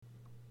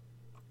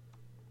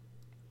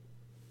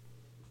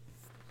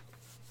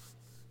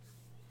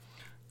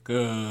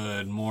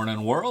Good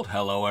morning, world.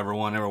 Hello,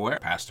 everyone, everywhere.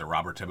 Pastor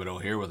Robert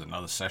Thibodeau here with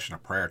another session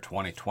of prayer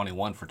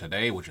 2021 for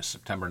today, which is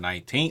September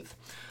 19th.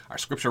 Our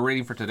scripture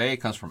reading for today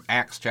comes from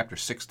Acts chapter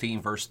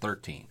 16, verse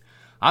 13.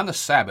 On the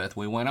Sabbath,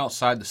 we went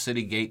outside the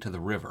city gate to the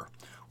river,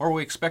 where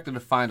we expected to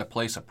find a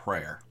place of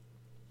prayer.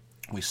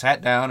 We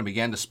sat down and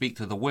began to speak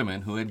to the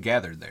women who had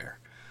gathered there.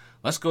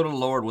 Let's go to the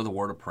Lord with a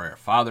word of prayer.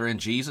 Father, in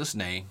Jesus'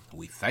 name,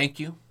 we thank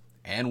you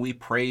and we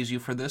praise you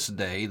for this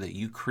day that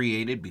you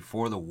created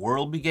before the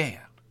world began,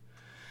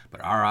 but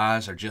our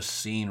eyes are just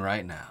seeing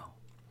right now.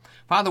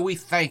 Father, we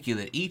thank you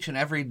that each and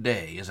every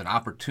day is an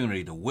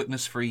opportunity to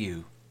witness for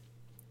you,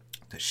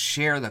 to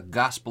share the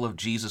gospel of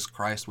Jesus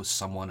Christ with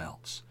someone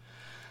else.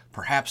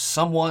 Perhaps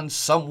someone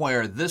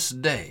somewhere this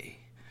day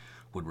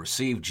would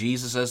receive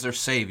Jesus as their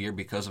Savior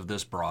because of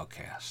this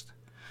broadcast.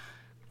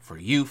 For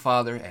you,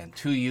 Father, and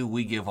to you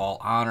we give all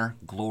honor,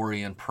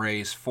 glory, and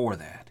praise for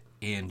that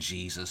in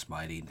Jesus'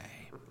 mighty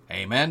name.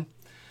 Amen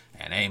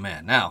and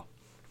amen. Now,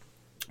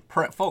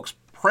 folks,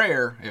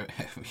 prayer,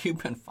 if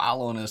you've been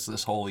following us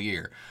this whole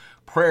year,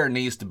 prayer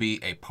needs to be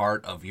a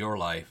part of your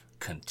life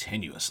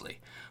continuously.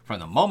 From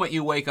the moment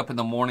you wake up in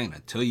the morning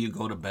until you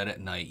go to bed at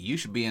night, you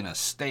should be in a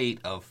state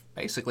of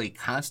basically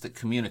constant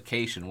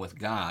communication with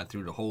God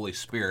through the Holy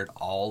Spirit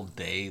all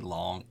day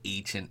long,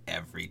 each and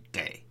every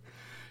day.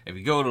 If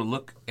you go to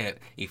look at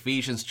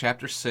Ephesians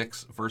chapter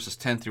 6, verses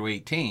 10 through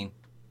 18,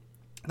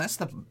 that's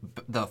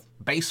the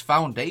base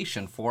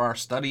foundation for our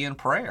study in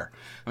prayer.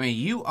 I mean,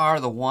 you are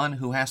the one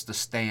who has to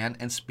stand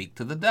and speak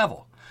to the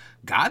devil.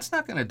 God's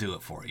not going to do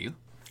it for you.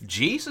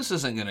 Jesus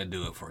isn't going to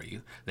do it for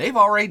you. They've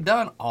already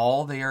done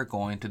all they are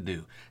going to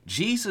do.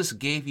 Jesus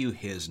gave you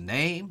his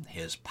name,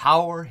 his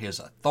power, his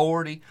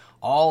authority,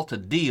 all to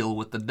deal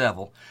with the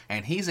devil,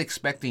 and he's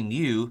expecting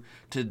you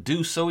to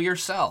do so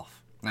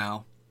yourself.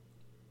 Now,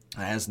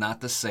 that is not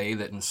to say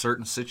that in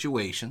certain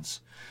situations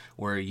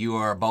where you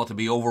are about to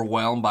be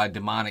overwhelmed by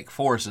demonic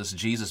forces,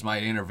 Jesus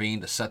might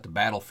intervene to set the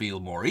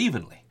battlefield more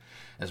evenly.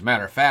 As a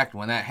matter of fact,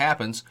 when that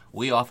happens,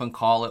 we often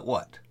call it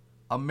what?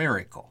 A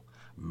miracle.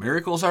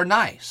 Miracles are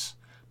nice,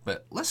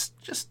 but let's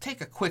just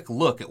take a quick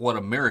look at what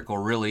a miracle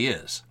really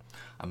is.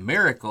 A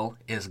miracle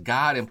is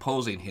God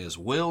imposing his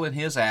will and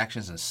his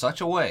actions in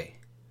such a way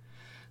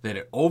that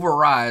it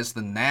overrides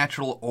the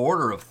natural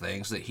order of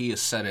things that he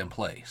has set in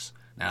place.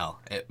 Now,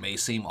 it may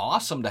seem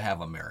awesome to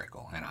have a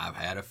miracle, and I've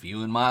had a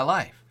few in my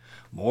life,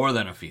 more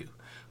than a few.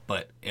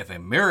 But if a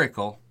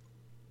miracle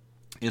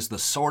is the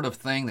sort of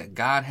thing that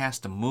God has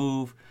to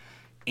move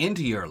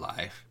into your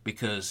life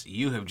because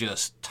you have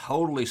just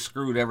totally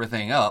screwed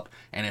everything up,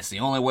 and it's the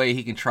only way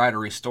he can try to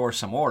restore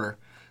some order,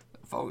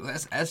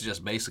 folks, that's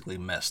just basically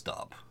messed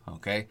up,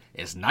 okay?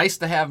 It's nice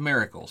to have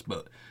miracles,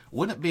 but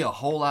wouldn't it be a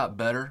whole lot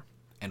better,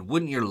 and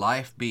wouldn't your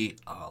life be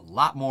a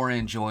lot more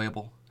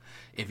enjoyable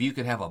if you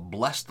could have a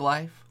blessed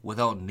life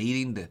without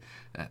needing to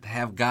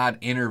have God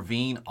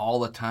intervene all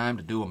the time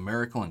to do a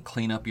miracle and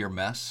clean up your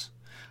mess?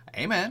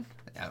 Amen.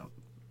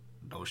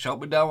 Don't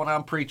shout me down when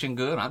I'm preaching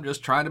good. I'm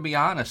just trying to be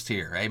honest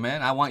here.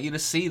 Amen. I want you to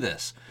see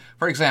this.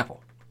 For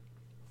example,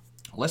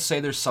 let's say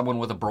there's someone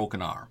with a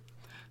broken arm.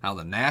 Now,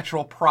 the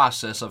natural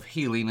process of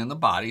healing in the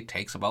body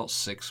takes about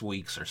 6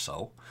 weeks or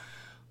so,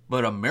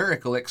 but a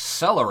miracle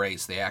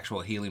accelerates the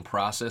actual healing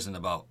process in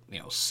about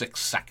 6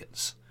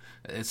 seconds.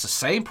 It's the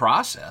same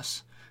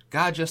process.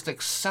 God just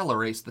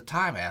accelerates the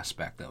time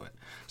aspect of it.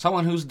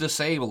 Someone who's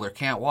disabled or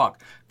can't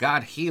walk,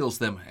 God heals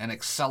them and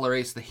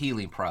accelerates the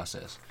healing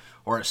process.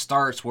 Or it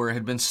starts where it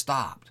had been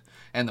stopped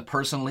and the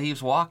person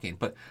leaves walking.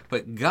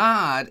 But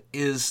God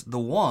is the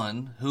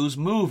one who's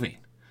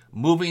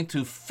moving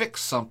to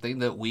fix something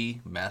that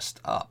we messed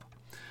up.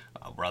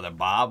 Brother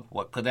Bob,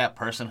 what could that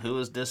person who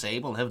is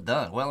disabled have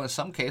done? Well, in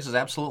some cases,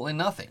 absolutely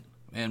nothing.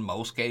 In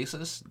most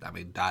cases,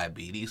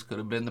 diabetes could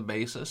have been the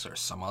basis, or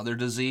some other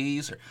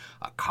disease, or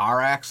a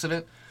car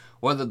accident.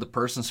 Whether the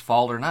person's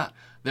fault or not,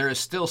 there is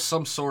still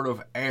some sort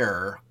of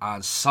error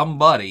on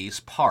somebody's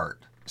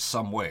part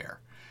somewhere.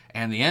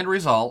 And the end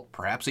result,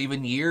 perhaps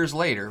even years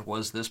later,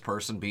 was this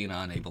person being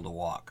unable to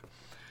walk.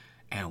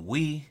 And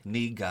we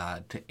need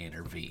God to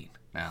intervene.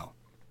 Now,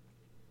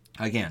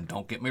 again,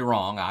 don't get me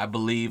wrong. I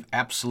believe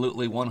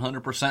absolutely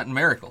 100% in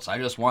miracles. I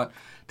just want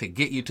to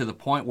get you to the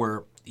point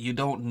where you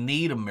don't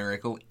need a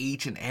miracle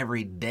each and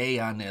every day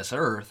on this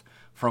earth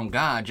from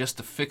God just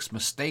to fix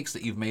mistakes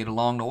that you've made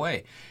along the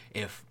way.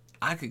 If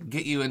I could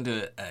get you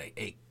into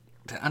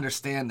to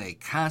understand a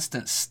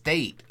constant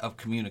state of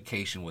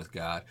communication with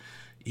God,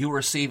 you'll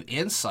receive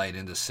insight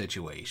into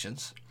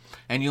situations,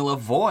 and you'll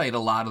avoid a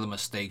lot of the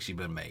mistakes you've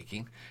been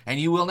making, and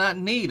you will not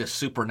need a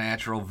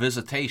supernatural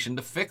visitation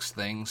to fix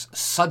things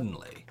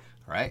suddenly,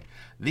 right?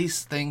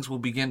 These things will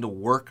begin to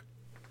work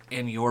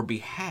in your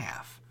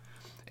behalf,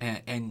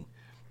 and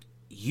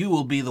you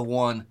will be the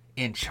one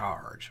in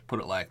charge, put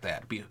it like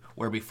that.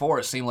 Where before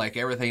it seemed like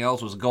everything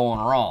else was going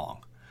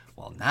wrong.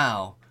 Well,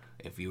 now,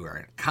 if you are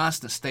in a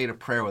constant state of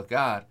prayer with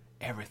God,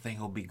 everything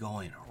will be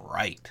going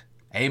right.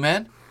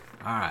 Amen?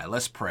 All right,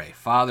 let's pray.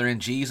 Father, in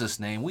Jesus'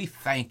 name, we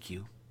thank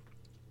you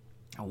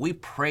and we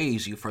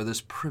praise you for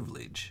this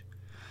privilege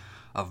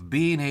of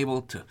being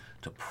able to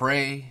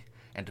pray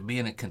and to be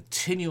in a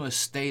continuous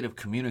state of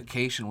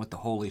communication with the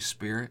Holy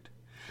Spirit.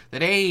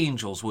 That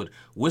angels would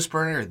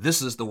whisper in our ear,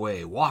 this is the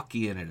way, walk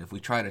ye in it, if we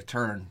try to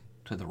turn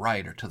to the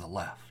right or to the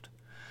left.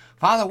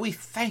 Father, we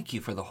thank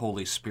you for the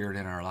Holy Spirit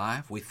in our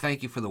life. We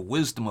thank you for the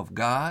wisdom of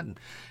God,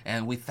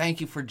 and we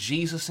thank you for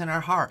Jesus in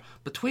our heart.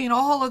 Between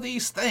all of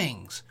these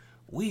things,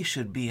 we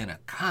should be in a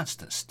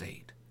constant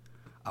state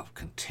of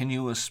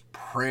continuous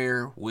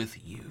prayer with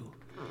you.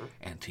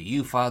 And to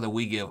you, Father,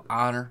 we give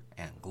honor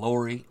and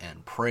glory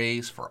and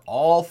praise for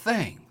all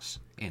things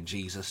in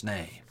Jesus'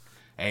 name.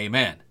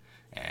 Amen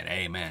and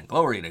amen.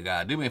 Glory to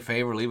God. Do me a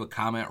favor, leave a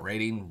comment,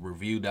 rating,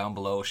 review down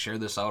below. Share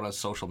this out on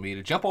social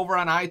media. Jump over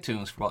on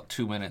iTunes for about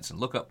 2 minutes and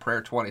look up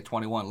Prayer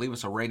 2021. Leave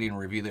us a rating and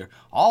review there.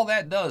 All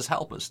that does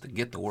help us to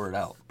get the word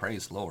out.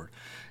 Praise the Lord.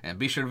 And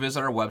be sure to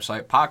visit our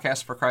website,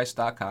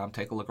 podcastforchrist.com.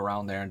 Take a look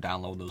around there and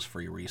download those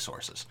free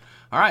resources.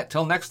 All right,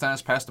 till next time,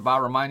 it's Pastor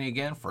Bob reminding you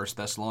again, 1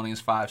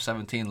 Thessalonians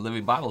 5:17,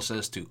 Living Bible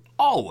says to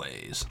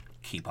always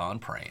keep on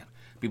praying.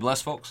 Be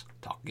blessed, folks.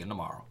 Talk again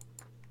tomorrow.